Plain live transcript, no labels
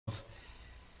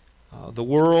the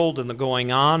world and the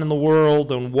going on in the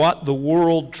world and what the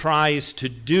world tries to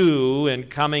do in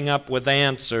coming up with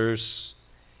answers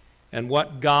and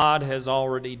what God has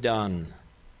already done.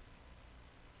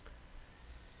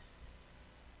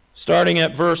 Starting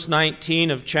at verse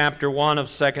 19 of chapter 1 of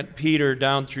 2 Peter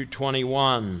down through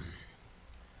 21.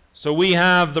 So we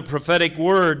have the prophetic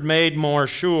word made more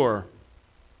sure,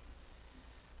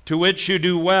 to which you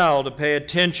do well to pay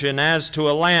attention as to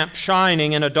a lamp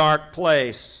shining in a dark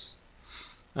place,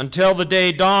 until the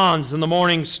day dawns and the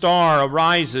morning star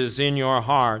arises in your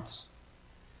hearts.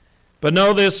 But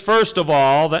know this first of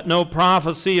all, that no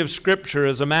prophecy of Scripture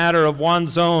is a matter of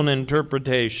one's own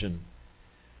interpretation.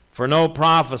 For no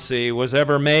prophecy was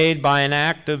ever made by an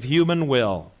act of human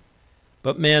will,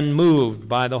 but men moved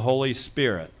by the Holy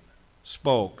Spirit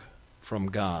spoke from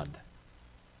God.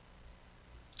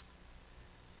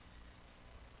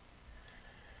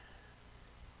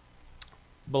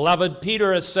 Beloved,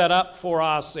 Peter has set up for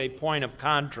us a point of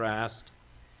contrast,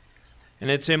 and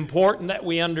it's important that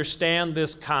we understand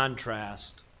this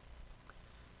contrast.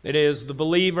 It is the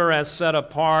believer as set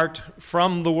apart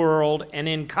from the world and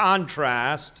in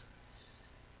contrast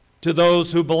to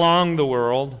those who belong to the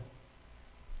world.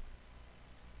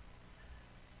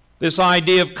 This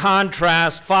idea of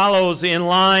contrast follows in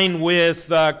line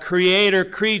with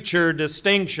creator-creature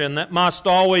distinction that must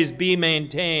always be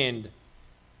maintained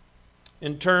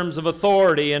in terms of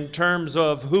authority, in terms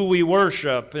of who we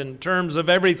worship, in terms of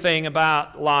everything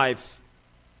about life.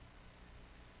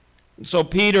 So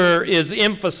Peter is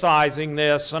emphasizing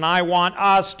this, and I want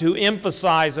us to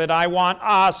emphasize it. I want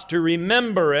us to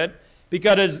remember it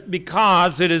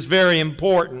because it is very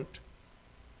important.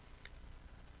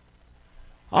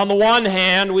 On the one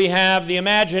hand, we have the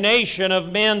imagination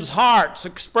of men's hearts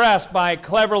expressed by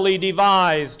cleverly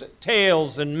devised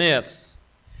tales and myths.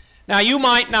 Now, you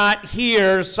might not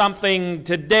hear something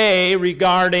today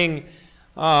regarding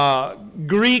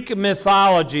Greek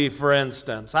mythology, for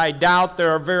instance. I doubt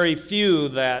there are very few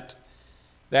that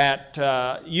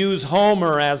use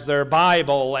Homer as their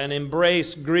Bible and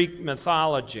embrace Greek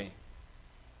mythology.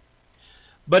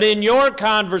 But in your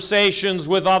conversations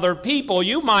with other people,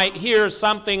 you might hear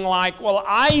something like, well,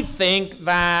 I think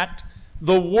that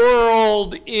the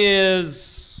world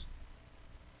is...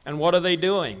 And what are they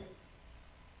doing?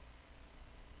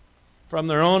 From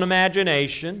their own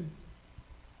imagination,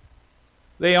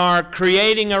 they are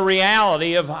creating a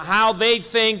reality of how they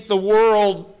think the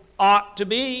world ought to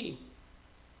be.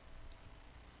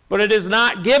 But it is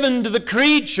not given to the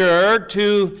creature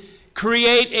to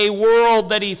create a world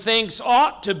that he thinks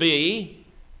ought to be,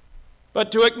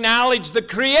 but to acknowledge the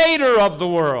creator of the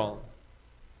world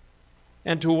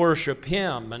and to worship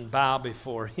him and bow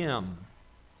before him.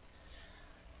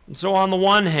 And so on the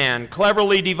one hand,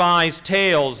 cleverly devised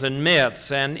tales and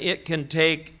myths, and it can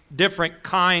take different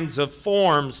kinds of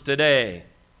forms today.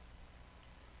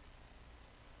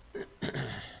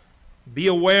 Be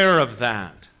aware of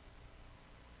that.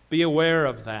 Be aware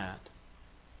of that.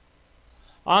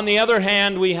 On the other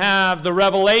hand, we have the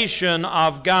revelation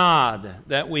of God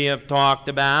that we have talked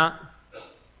about.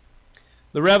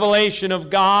 The revelation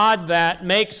of God that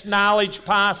makes knowledge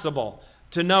possible.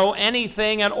 To know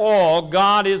anything at all,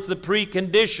 God is the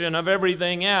precondition of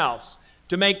everything else.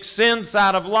 To make sense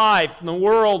out of life and the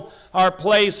world, our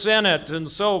place in it, and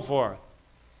so forth.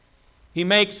 He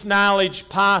makes knowledge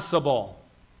possible.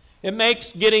 It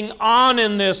makes getting on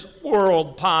in this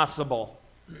world possible.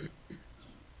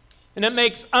 And it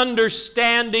makes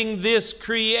understanding this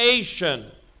creation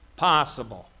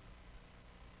possible.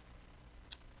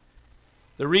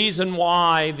 The reason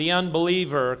why the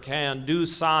unbeliever can do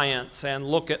science and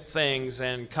look at things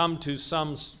and come to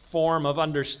some form of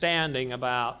understanding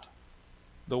about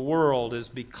the world is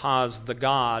because the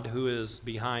God who is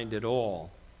behind it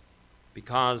all.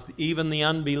 Because even the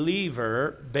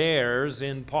unbeliever bears,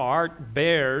 in part,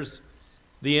 bears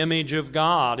the image of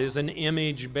God, is an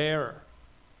image bearer.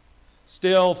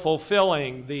 Still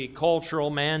fulfilling the cultural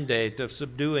mandate of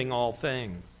subduing all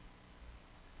things.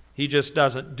 He just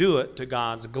doesn't do it to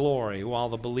God's glory, while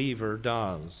the believer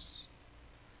does.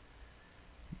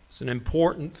 It's an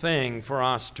important thing for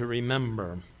us to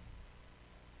remember.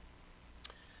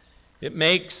 It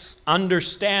makes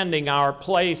understanding our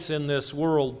place in this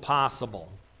world possible.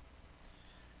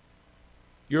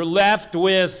 You're left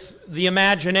with the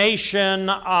imagination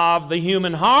of the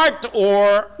human heart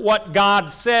or what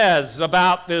God says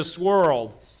about this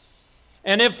world.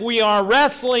 And if we are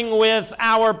wrestling with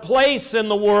our place in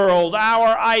the world,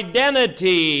 our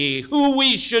identity, who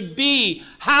we should be,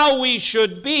 how we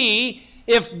should be,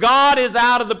 if God is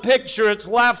out of the picture, it's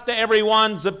left to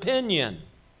everyone's opinion.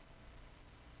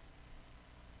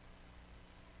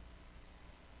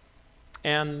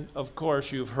 And, of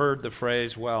course, you've heard the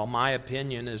phrase, well, my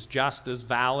opinion is just as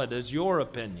valid as your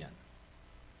opinion.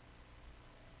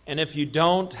 And if you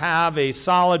don't have a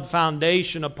solid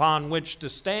foundation upon which to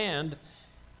stand,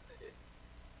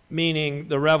 meaning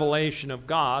the revelation of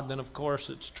God, then, of course,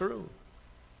 it's true.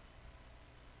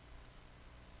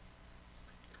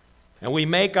 And we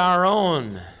make our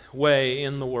own way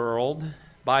in the world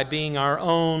by being our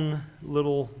own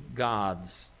little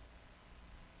gods.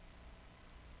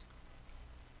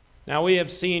 Now, we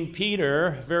have seen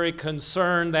Peter very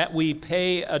concerned that we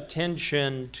pay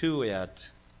attention to it.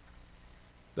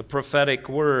 The prophetic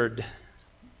word.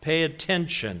 Pay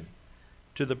attention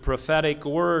to the prophetic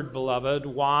word, beloved.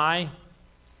 Why?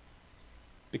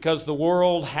 Because the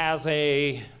world has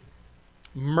a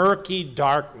murky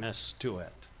darkness to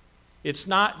it. It's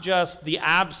not just the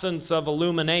absence of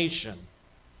illumination.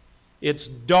 It's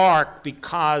dark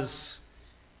because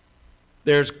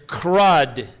there's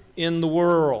crud in the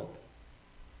world.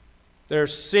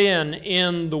 There's sin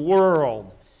in the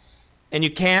world. And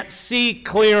you can't see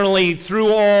clearly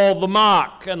through all the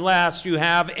muck unless you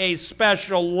have a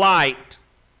special light.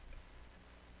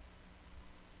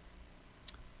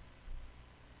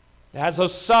 It has a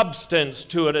substance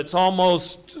to it. It's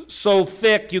almost so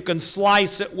thick you can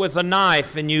slice it with a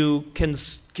knife and you can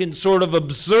sort of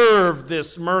observe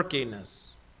this murkiness.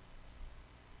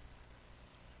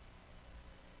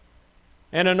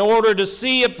 And in order to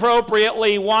see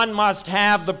appropriately, one must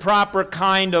have the proper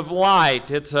kind of light.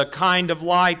 It's a kind of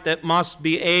light that must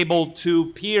be able to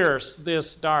pierce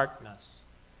this darkness.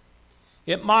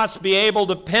 It must be able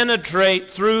to penetrate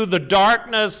through the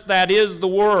darkness that is the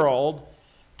world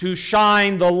to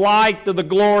shine the light of the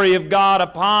glory of God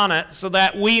upon it so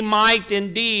that we might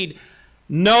indeed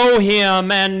know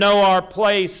Him and know our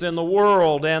place in the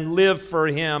world and live for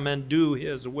Him and do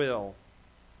His will.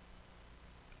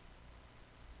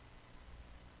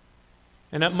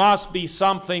 And it must be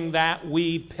something that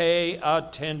we pay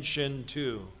attention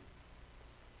to.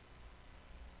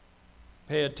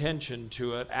 Pay attention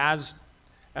to it as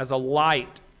a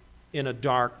light in a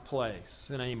dark place,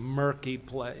 in a murky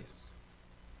place.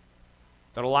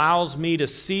 That allows me to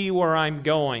see where I'm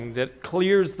going, that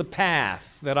clears the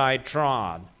path that I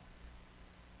trod,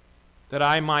 that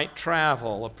I might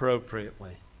travel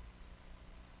appropriately.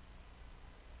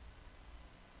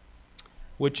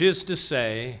 Which is to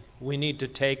say, we need to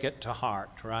take it to heart,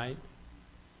 right?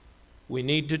 We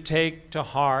need to take to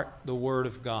heart the Word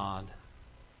of God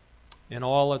in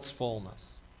all its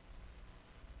fullness.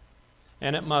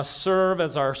 And it must serve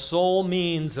as our sole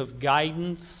means of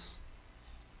guidance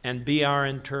and be our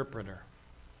interpreter.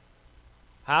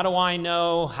 How do I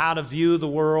know how to view the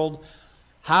world?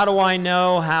 How do I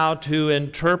know how to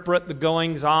interpret the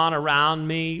goings-on around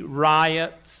me,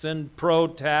 riots and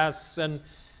protests and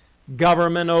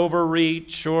government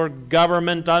overreach or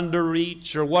government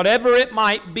underreach or whatever it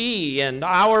might be, and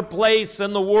our place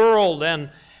in the world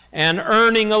and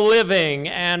earning a living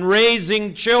and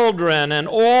raising children and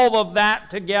all of that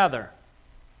together?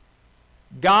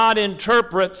 God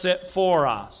interprets it for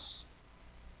us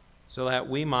so that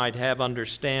we might have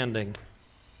understanding,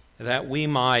 that we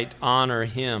might honor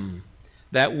Him,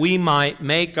 that we might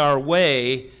make our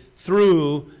way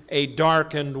through a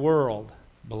darkened world,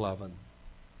 beloved.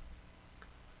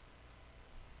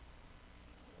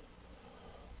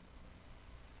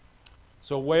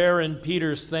 So where in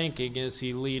Peter's thinking is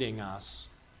he leading us?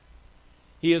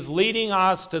 He is leading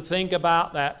us to think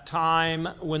about that time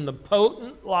when the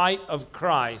potent light of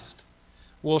Christ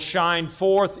will shine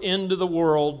forth into the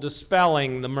world,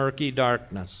 dispelling the murky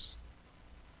darkness.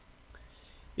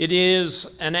 It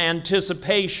is an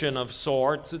anticipation of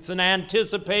sorts. It's an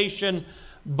anticipation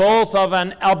both of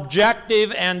an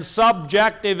objective and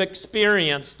subjective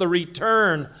experience, the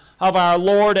return of our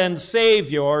Lord and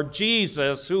Savior,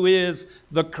 Jesus, who is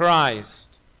the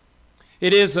Christ.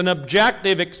 It is an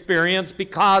objective experience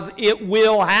because it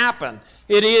will happen.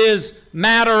 It is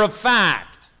matter of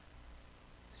fact.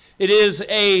 It is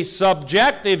a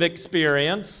subjective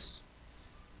experience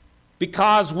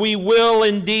because we will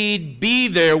indeed be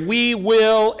there. We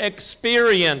will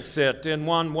experience it in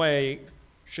one way,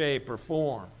 shape, or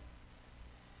form.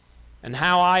 And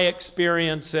how I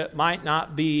experience it might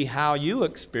not be how you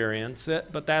experience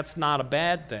it, but that's not a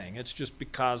bad thing. It's just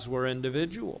because we're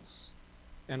individuals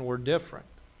and we're different.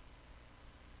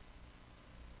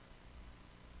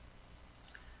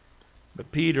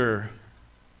 But Peter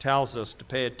tells us to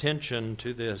pay attention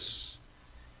to this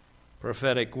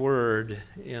prophetic word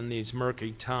in these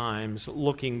murky times,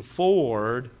 looking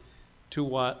forward to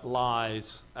what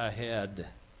lies ahead.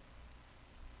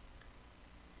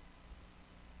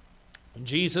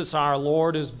 Jesus our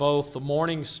Lord is both the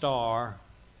morning star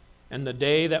and the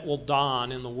day that will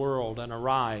dawn in the world and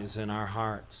arise in our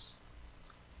hearts.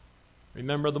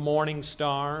 Remember the morning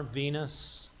star,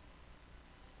 Venus?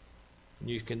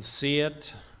 You can see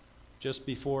it just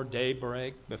before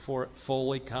daybreak, before it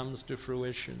fully comes to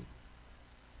fruition.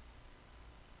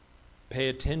 Pay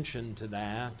attention to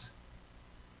that,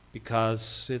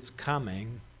 because it's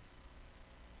coming,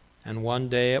 and one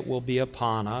day it will be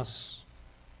upon us.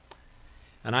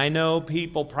 And I know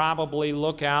people probably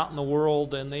look out in the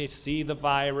world and they see the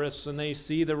virus and they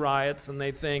see the riots and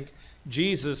they think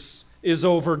Jesus is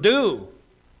overdue.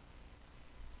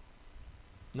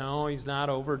 No, he's not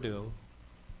overdue.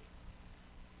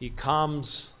 He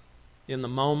comes in the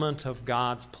moment of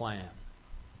God's plan.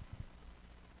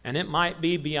 And it might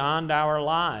be beyond our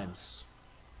lives.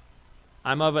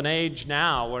 I'm of an age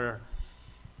now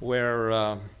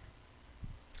where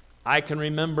I can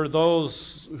remember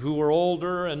those who were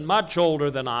older and much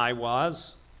older than I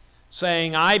was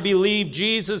saying, I believe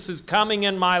Jesus is coming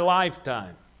in my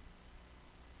lifetime.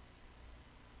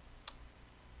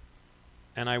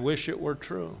 And I wish it were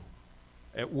true.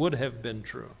 It would have been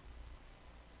true.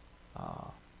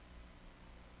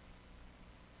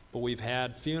 But we've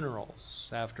had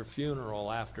funerals after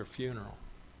funeral after funeral.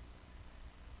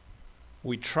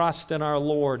 We trust in our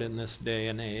Lord in this day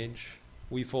and age.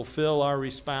 We fulfill our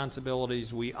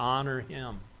responsibilities. We honor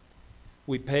Him.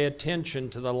 We pay attention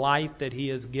to the light that He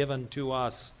has given to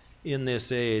us in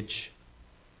this age.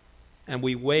 And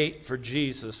we wait for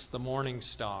Jesus, the morning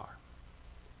star.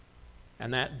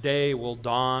 And that day will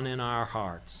dawn in our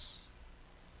hearts.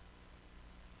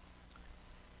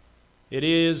 It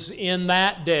is in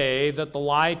that day that the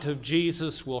light of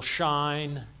Jesus will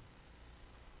shine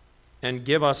and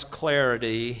give us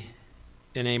clarity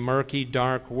in a murky,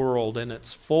 dark world in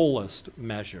its fullest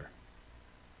measure.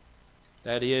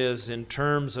 That is, in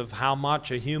terms of how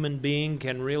much a human being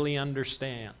can really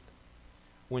understand.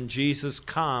 When Jesus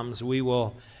comes, we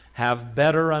will have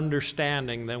better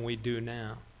understanding than we do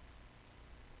now.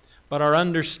 But our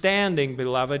understanding,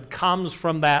 beloved, comes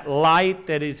from that light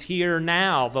that is here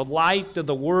now, the light of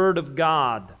the Word of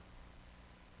God,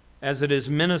 as it is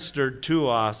ministered to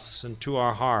us and to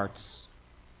our hearts.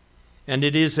 And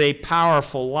it is a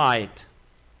powerful light.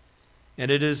 And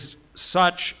it is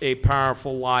such a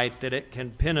powerful light that it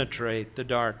can penetrate the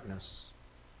darkness.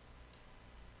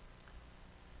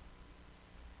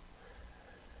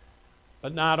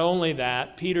 But not only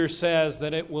that, Peter says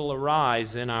that it will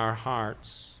arise in our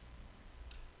hearts.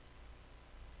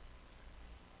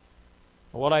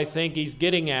 What I think he's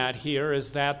getting at here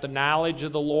is that the knowledge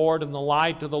of the Lord and the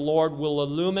light of the Lord will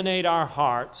illuminate our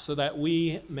hearts so that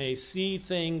we may see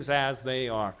things as they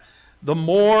are. The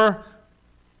more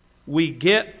we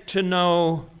get to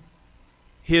know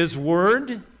His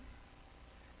Word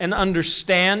and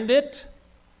understand it,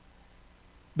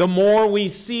 the more we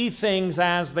see things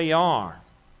as they are.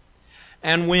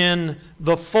 And when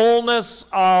the fullness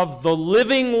of the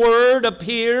living Word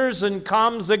appears and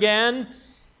comes again,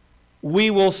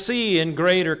 we will see in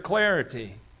greater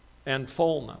clarity and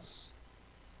fullness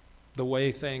the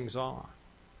way things are.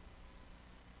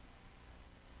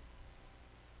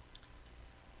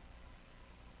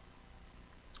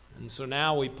 And so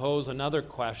now we pose another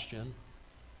question,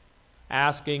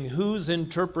 asking, whose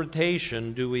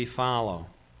interpretation do we follow?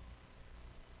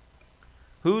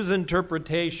 Whose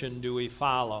interpretation do we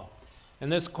follow?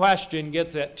 And this question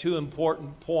gets at two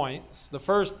important points. The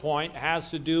first point has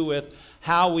to do with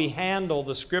how we handle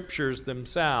the Scriptures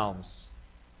themselves.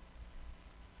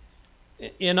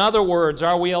 In other words,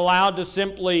 are we allowed to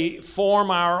simply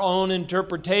form our own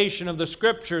interpretation of the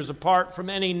Scriptures apart from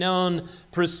any known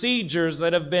procedures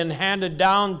that have been handed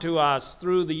down to us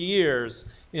through the years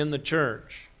in the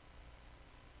church?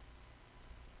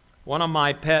 One of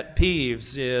my pet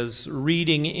peeves is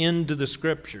reading into the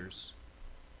Scriptures.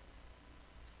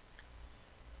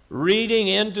 Reading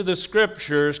into the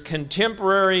Scriptures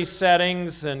contemporary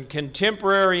settings and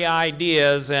contemporary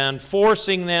ideas and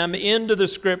forcing them into the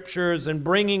Scriptures and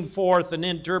bringing forth an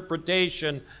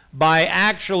interpretation by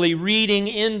actually reading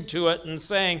into it and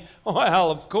saying, well,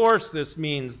 of course this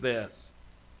means this.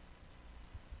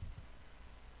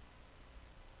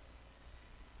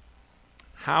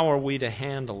 How are we to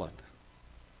handle it?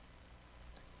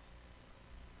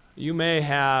 You may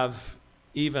have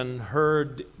even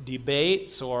heard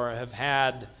debates or have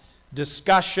had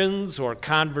discussions or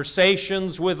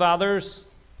conversations with others,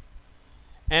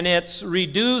 and it's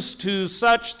reduced to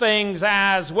such things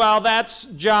as, well, that's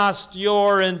just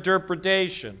your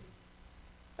interpretation.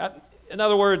 In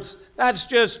other words, that's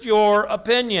just your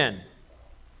opinion.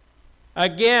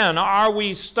 Again, are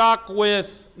we stuck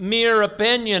with mere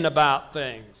opinion about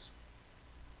things?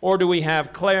 Or do we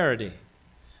have clarity?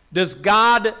 Does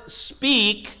God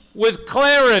speak with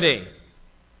clarity?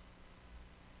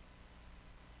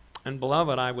 And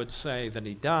beloved, I would say that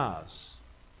He does.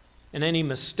 And any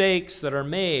mistakes that are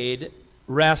made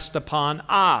rest upon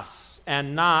us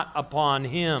and not upon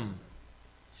Him.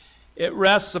 It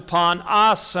rests upon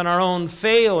us and our own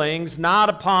failings, not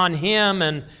upon Him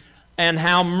and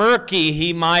how murky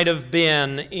He might have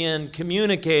been in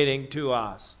communicating to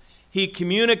us. He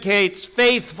communicates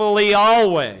faithfully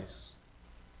always.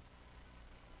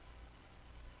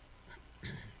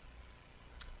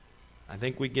 I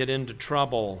think we get into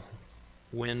trouble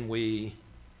when we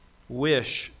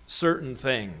wish certain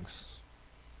things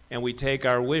and we take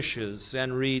our wishes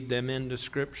and read them into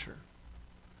Scripture.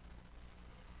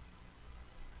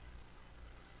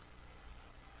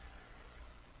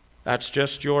 That's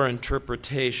just your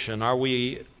interpretation. Are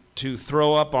we to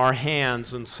throw up our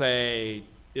hands and say,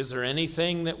 is there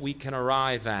anything that we can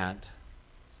arrive at?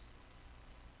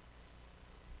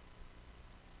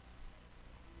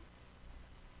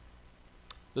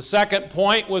 The second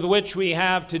point with which we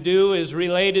have to do is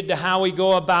related to how we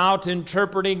go about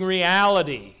interpreting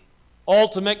reality,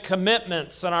 ultimate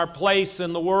commitments, and our place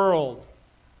in the world.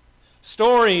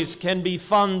 Stories can be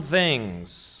fun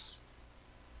things.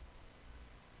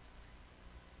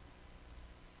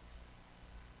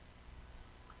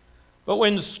 But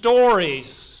when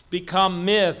stories become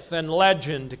myth and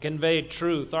legend to convey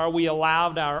truth, are we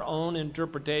allowed our own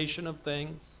interpretation of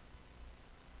things?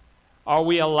 Are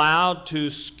we allowed to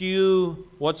skew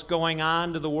what's going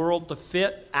on to the world to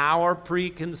fit our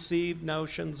preconceived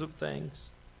notions of things?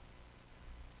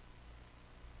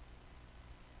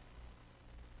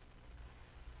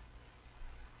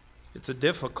 It's a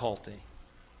difficulty.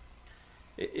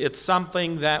 It's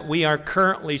something that we are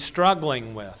currently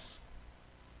struggling with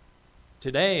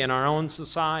today in our own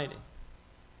society.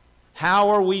 How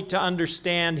are we to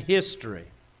understand history?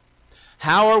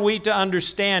 How are we to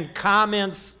understand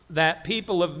comments that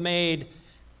people have made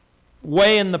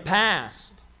way in the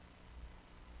past?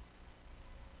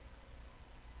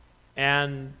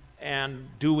 And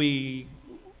do we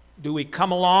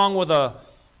come along with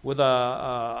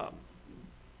a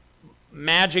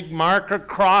magic marker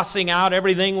crossing out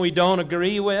everything we don't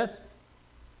agree with?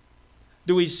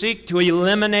 Do we seek to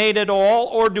eliminate it all,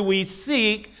 or do we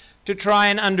seek to try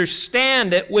and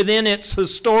understand it within its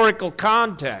historical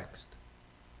context?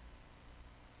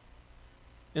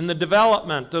 In the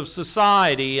development of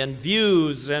society and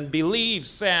views and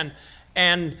beliefs and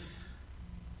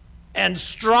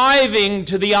striving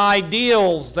to the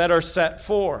ideals that are set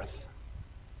forth.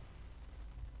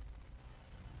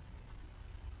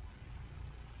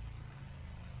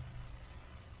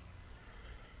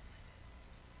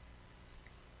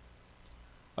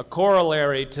 A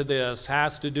corollary to this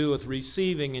has to do with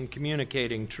receiving and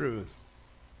communicating truth.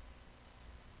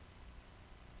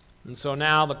 And so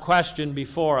now the question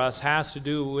before us has to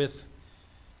do with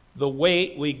the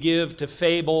weight we give to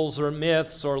fables or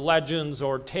myths or legends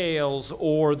or tales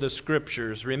or the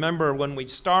Scriptures. Remember when we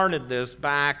started this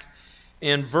back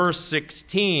in verse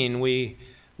 16, we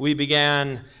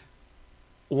began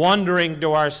wondering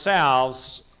to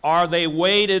ourselves, are they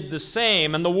weighted the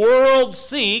same? And the world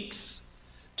seeks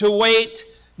to weight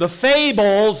the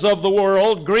fables of the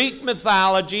world, Greek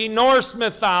mythology, Norse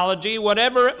mythology,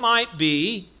 whatever it might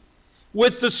be,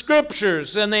 with the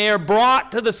Scriptures, and they are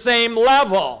brought to the same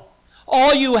level.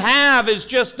 All you have is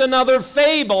just another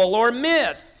fable or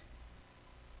myth.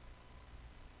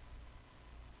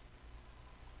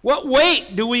 What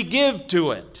weight do we give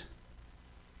to it?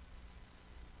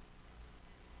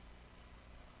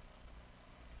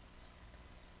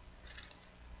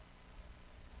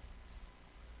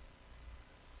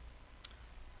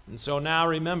 And so now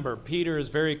remember, Peter is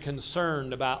very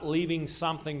concerned about leaving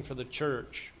something for the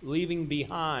church, leaving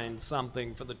behind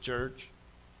something for the church,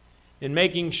 in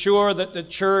making sure that the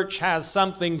church has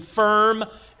something firm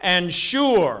and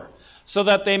sure, so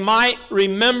that they might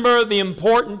remember the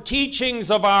important teachings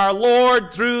of our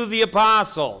Lord through the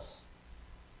apostles,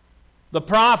 the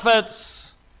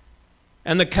prophets,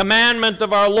 and the commandment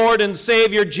of our Lord and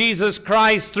Savior Jesus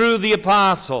Christ through the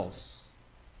apostles.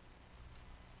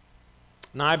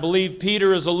 And I believe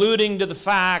Peter is alluding to the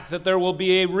fact that there will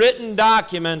be a written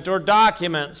document or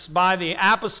documents by the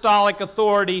apostolic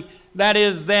authority that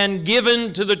is then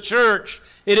given to the church.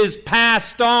 It is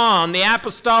passed on, the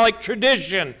apostolic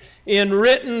tradition, in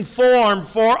written form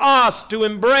for us to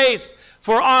embrace,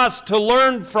 for us to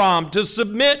learn from, to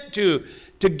submit to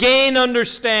gain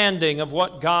understanding of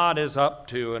what God is up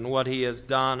to and what He has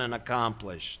done and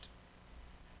accomplished.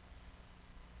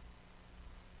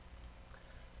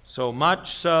 So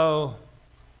much so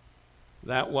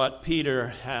that what Peter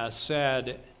has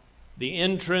said, the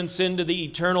entrance into the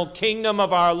eternal kingdom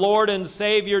of our Lord and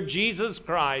Savior Jesus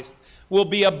Christ will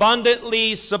be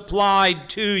abundantly supplied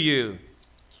to you.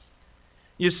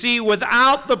 You see,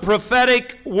 without the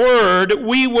prophetic word,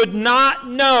 we would not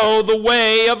know the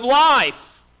way of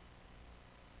life.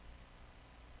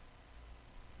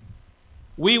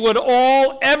 We would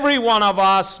all, every one of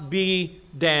us, be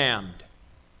damned.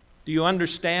 Do you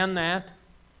understand that?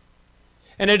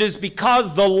 And it is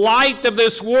because the light of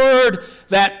this word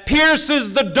that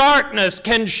pierces the darkness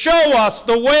can show us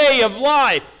the way of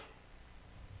life.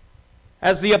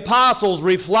 As the apostles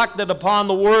reflected upon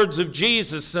the words of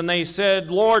Jesus, and they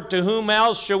said, Lord, to whom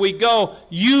else shall we go?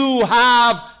 You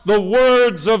have the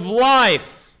words of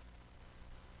life.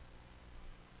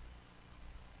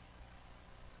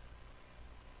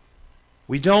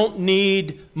 We don't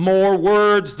need more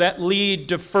words that lead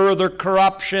to further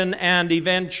corruption and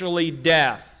eventually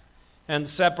death and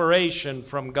separation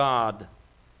from God.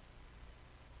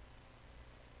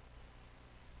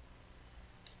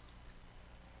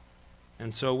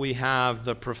 And so we have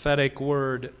the prophetic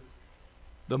word,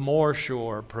 the more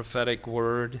sure prophetic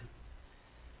word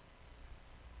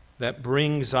that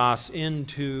brings us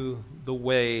into the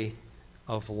way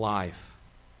of life.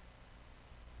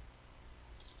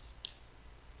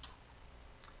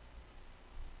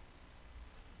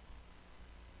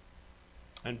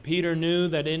 And Peter knew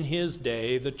that in his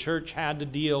day the church had to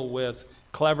deal with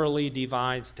cleverly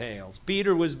devised tales.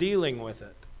 Peter was dealing with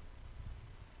it,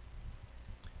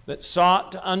 that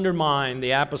sought to undermine the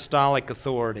apostolic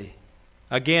authority.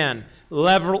 Again,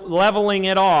 leveling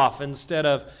it off instead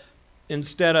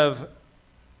of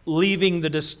leaving the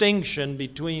distinction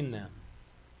between them.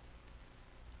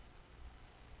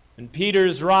 And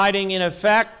Peter's writing, in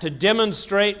effect, to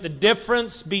demonstrate the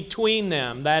difference between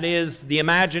them, that is, the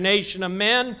imagination of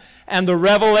men and the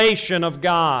revelation of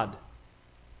God,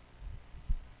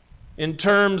 in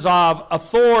terms of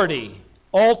authority,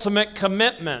 ultimate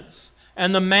commitments,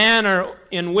 and the manner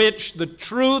in which the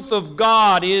truth of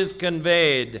God is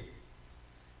conveyed.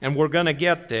 And we're going to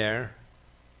get there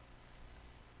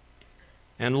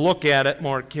and look at it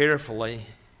more carefully,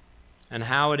 and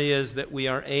how it is that we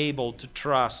are able to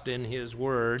trust in His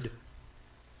Word.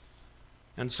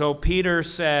 And so Peter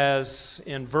says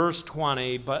in verse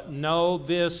 20, but know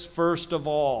this first of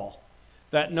all,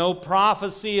 that no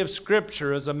prophecy of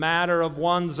Scripture is a matter of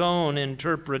one's own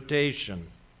interpretation.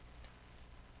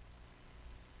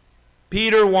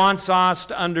 Peter wants us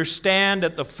to understand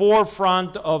at the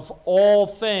forefront of all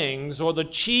things, or the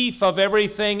chief of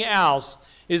everything else,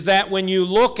 is that when you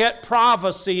look at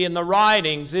prophecy in the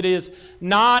writings, it is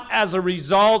not as a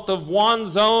result of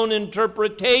one's own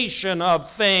interpretation of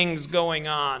things going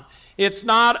on. It's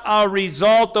not a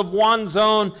result of one's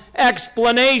own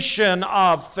explanation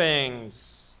of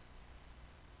things.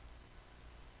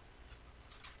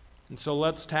 And so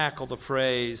let's tackle the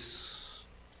phrase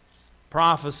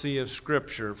prophecy of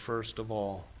Scripture first of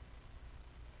all.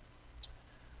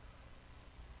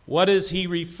 What is he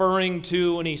referring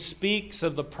to when he speaks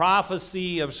of the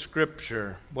prophecy of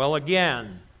Scripture? Well,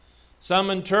 again, some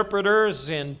interpreters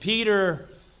and Peter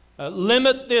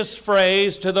limit this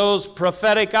phrase to those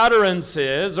prophetic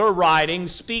utterances or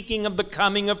writings speaking of the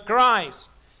coming of Christ.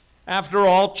 After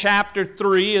all, chapter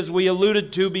 3, as we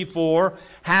alluded to before,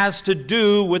 has to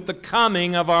do with the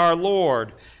coming of our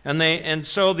Lord. And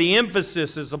so the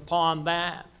emphasis is upon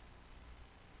that.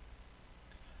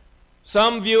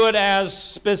 Some view it as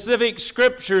specific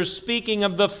scriptures speaking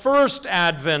of the first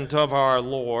advent of our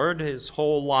Lord, His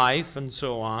whole life, and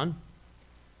so on.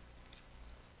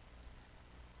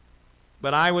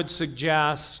 But I would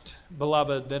suggest,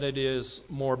 beloved, that it is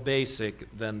more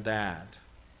basic than that.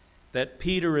 That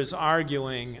Peter is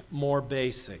arguing more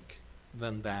basic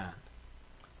than that.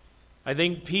 I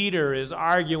think Peter is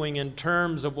arguing in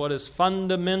terms of what is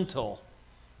fundamental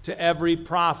to every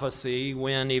prophecy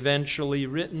when eventually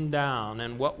written down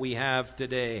and what we have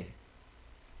today.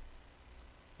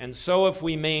 And so if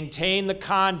we maintain the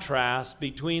contrast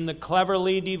between the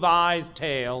cleverly devised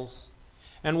tales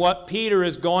and what Peter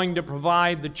is going to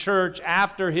provide the church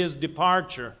after his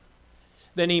departure,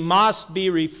 then he must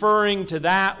be referring to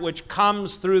that which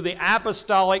comes through the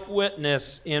apostolic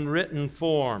witness in written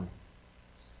form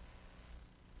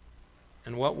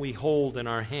and what we hold in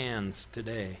our hands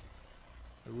today.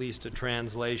 At least a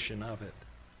translation of it.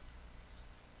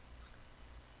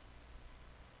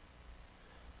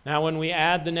 Now, when we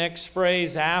add the next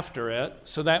phrase after it,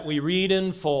 so that we read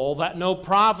in full that no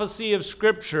prophecy of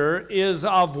Scripture is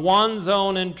of one's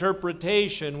own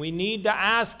interpretation, we need to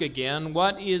ask again,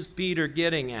 what is Peter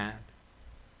getting at?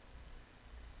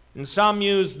 And some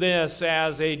use this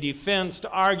as a defense to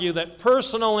argue that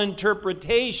personal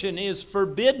interpretation is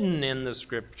forbidden in the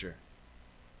Scripture.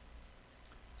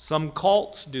 Some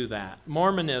cults do that.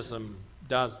 Mormonism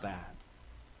does that.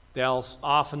 They'll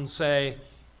often say,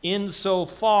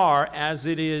 insofar as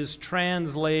it is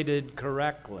translated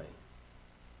correctly,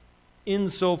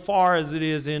 insofar as it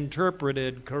is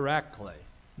interpreted correctly,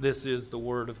 this is the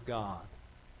Word of God.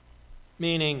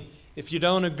 Meaning, if you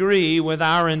don't agree with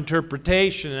our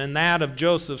interpretation and that of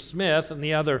Joseph Smith and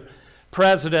the other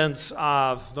presidents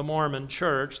of the Mormon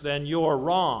Church, then you're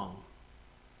wrong.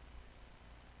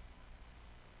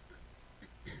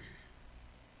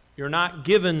 You're not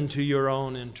given to your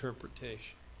own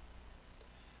interpretation.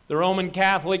 The Roman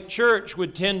Catholic Church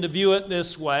would tend to view it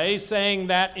this way, saying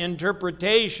that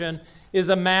interpretation is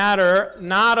a matter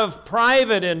not of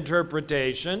private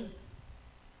interpretation,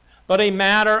 but a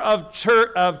matter of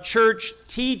church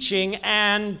teaching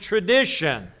and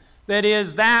tradition. That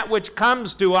is, that which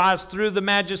comes to us through the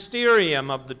magisterium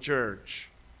of the church.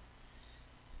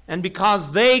 And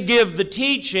because they give the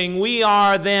teaching, we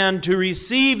are then to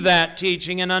receive that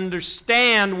teaching and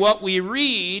understand what we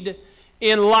read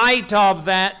in light of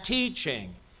that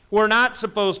teaching. We're not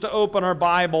supposed to open our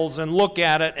Bibles and look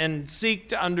at it and seek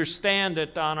to understand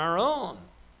it on our own.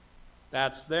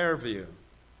 That's their view.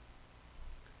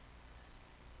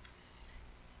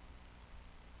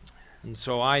 And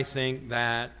so I think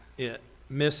that it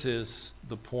misses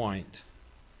the point.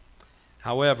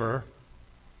 However,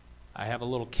 I have a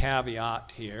little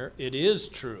caveat here. It is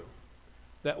true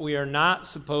that we are not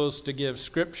supposed to give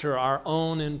Scripture our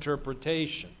own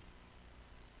interpretation.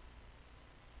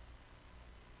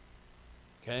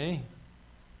 Okay?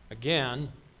 Again,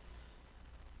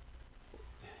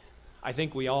 I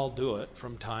think we all do it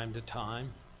from time to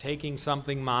time, taking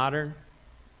something modern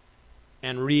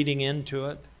and reading into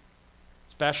it,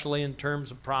 especially in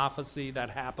terms of prophecy.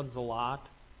 That happens a lot.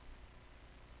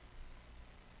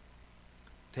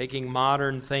 Taking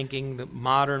modern thinking, the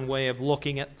modern way of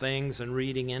looking at things and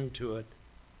reading into it.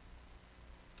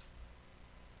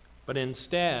 But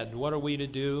instead, what are we to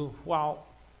do? Well,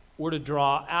 we're to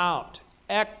draw out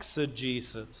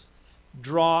exegesis,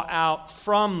 draw out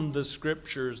from the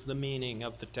Scriptures the meaning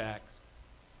of the text.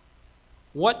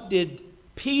 What did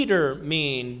Peter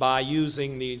mean by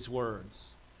using these words?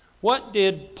 What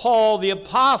did Paul the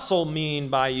Apostle mean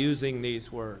by using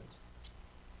these words?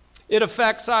 It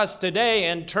affects us today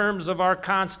in terms of our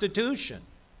Constitution.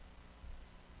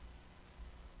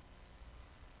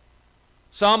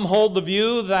 Some hold the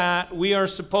view that we are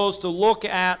supposed to look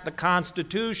at the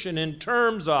Constitution in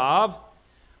terms of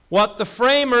what the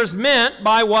framers meant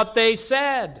by what they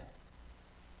said.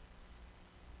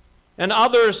 And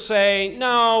others say,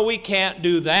 no, we can't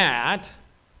do that.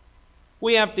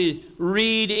 We have to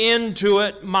read into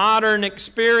it modern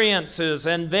experiences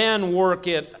and then work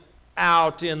it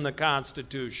out in the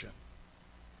Constitution.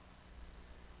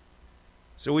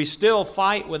 So we still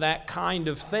fight with that kind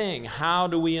of thing. How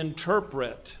do we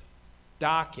interpret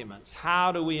documents?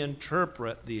 How do we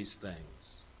interpret these things?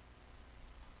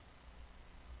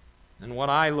 And what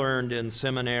I learned in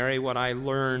seminary, what I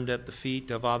learned at the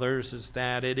feet of others, is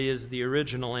that it is the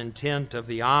original intent of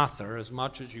the author as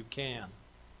much as you can.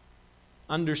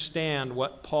 Understand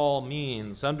what Paul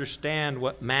means. Understand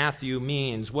what Matthew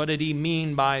means. What did he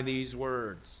mean by these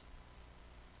words?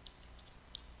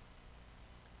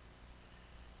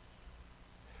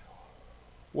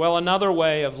 Well, another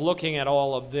way of looking at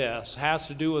all of this has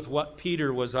to do with what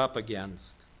Peter was up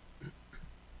against.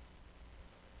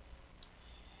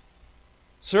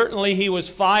 Certainly he was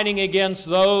fighting against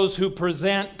those who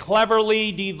present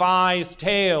cleverly devised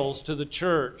tales to the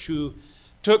church, who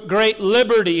took great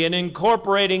liberty in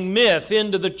incorporating myth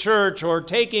into the church or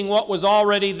taking what was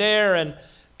already there and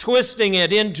twisting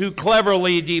it into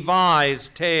cleverly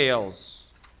devised tales.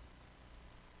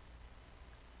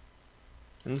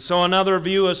 And so another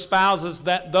view espouses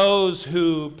that those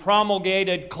who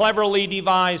promulgated cleverly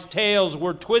devised tales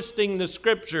were twisting the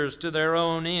Scriptures to their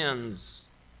own ends.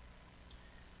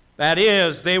 That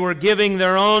is, they were giving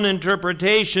their own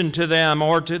interpretation to them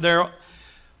or to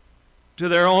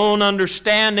their own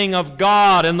understanding of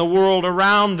God and the world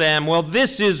around them. Well,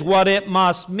 this is what it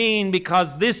must mean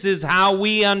because this is how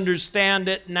we understand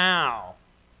it now.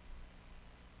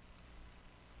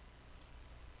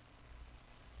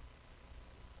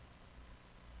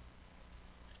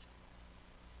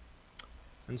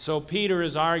 And so Peter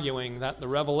is arguing that the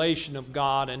revelation of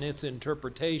God and its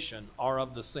interpretation are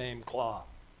of the same cloth.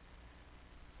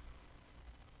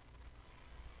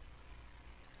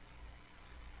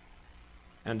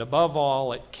 And above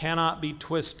all, it cannot be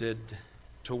twisted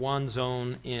to one's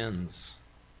own ends.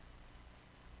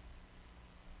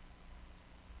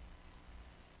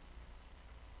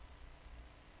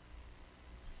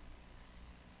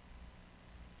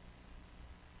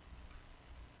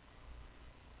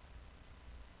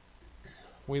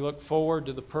 We look forward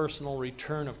to the personal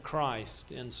return of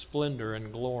Christ in splendor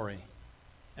and glory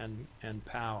and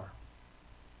power.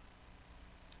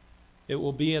 It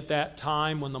will be at that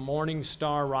time when the morning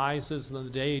star rises and the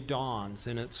day dawns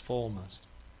in its fullness.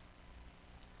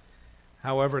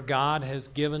 However, God has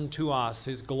given to us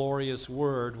His glorious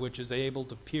word, which is able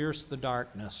to pierce the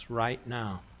darkness right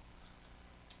now.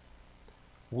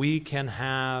 We can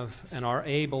have and are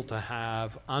able to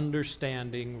have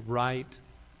understanding right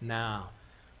now.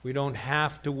 We don't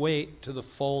have to wait to the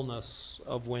fullness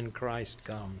of when Christ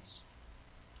comes.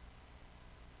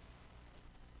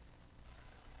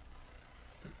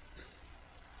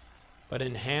 But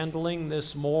in handling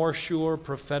this more sure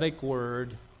prophetic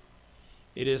word,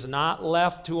 it is not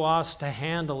left to us to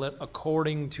handle it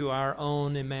according to our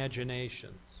own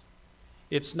imaginations.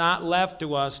 It's not left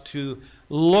to us to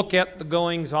look at the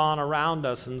goings-on around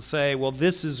us and say, well,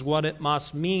 this is what it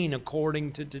must mean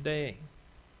according to today.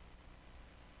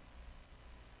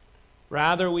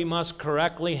 Rather, we must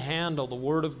correctly handle the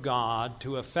Word of God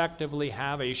to effectively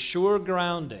have a sure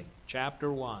grounding,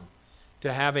 chapter 1,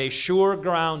 to have a sure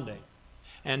grounding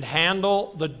and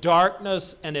handle the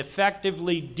darkness and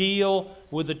effectively deal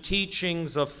with the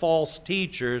teachings of false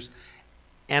teachers.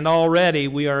 And already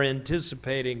we are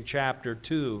anticipating chapter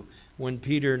 2 when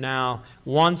Peter now,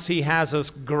 once he has us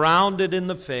grounded in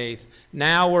the faith,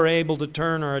 now we're able to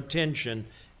turn our attention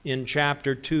in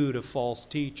chapter 2 to false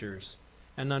teachers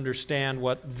and understand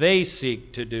what they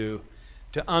seek to do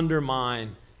to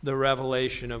undermine the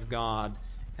revelation of God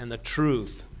and the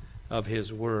truth of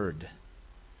His Word.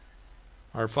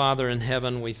 Our Father in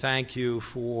heaven, we thank You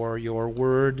for Your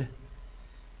Word.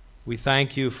 We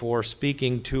thank You for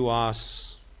speaking to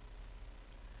us,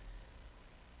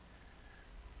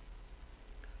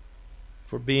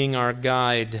 for being our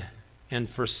guide, and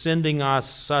for sending us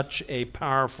such a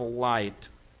powerful light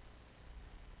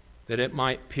that it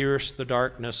might pierce the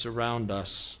darkness around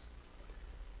us,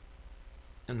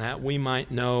 and that we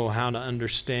might know how to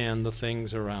understand the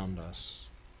things around us.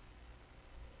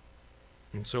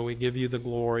 And so we give You the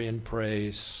glory and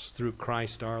praise through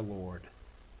Christ our Lord.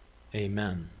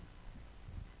 Amen.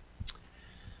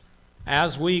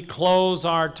 As we close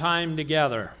our time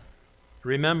together,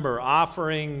 remember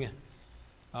offering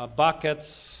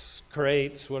buckets,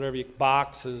 crates, whatever,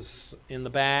 boxes in the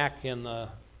back, in the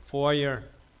foyer.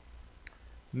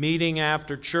 Meeting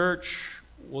after church,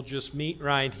 we'll just meet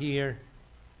right here.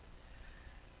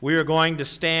 We are going to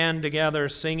stand together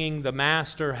singing, "The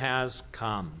Master Has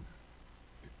Come."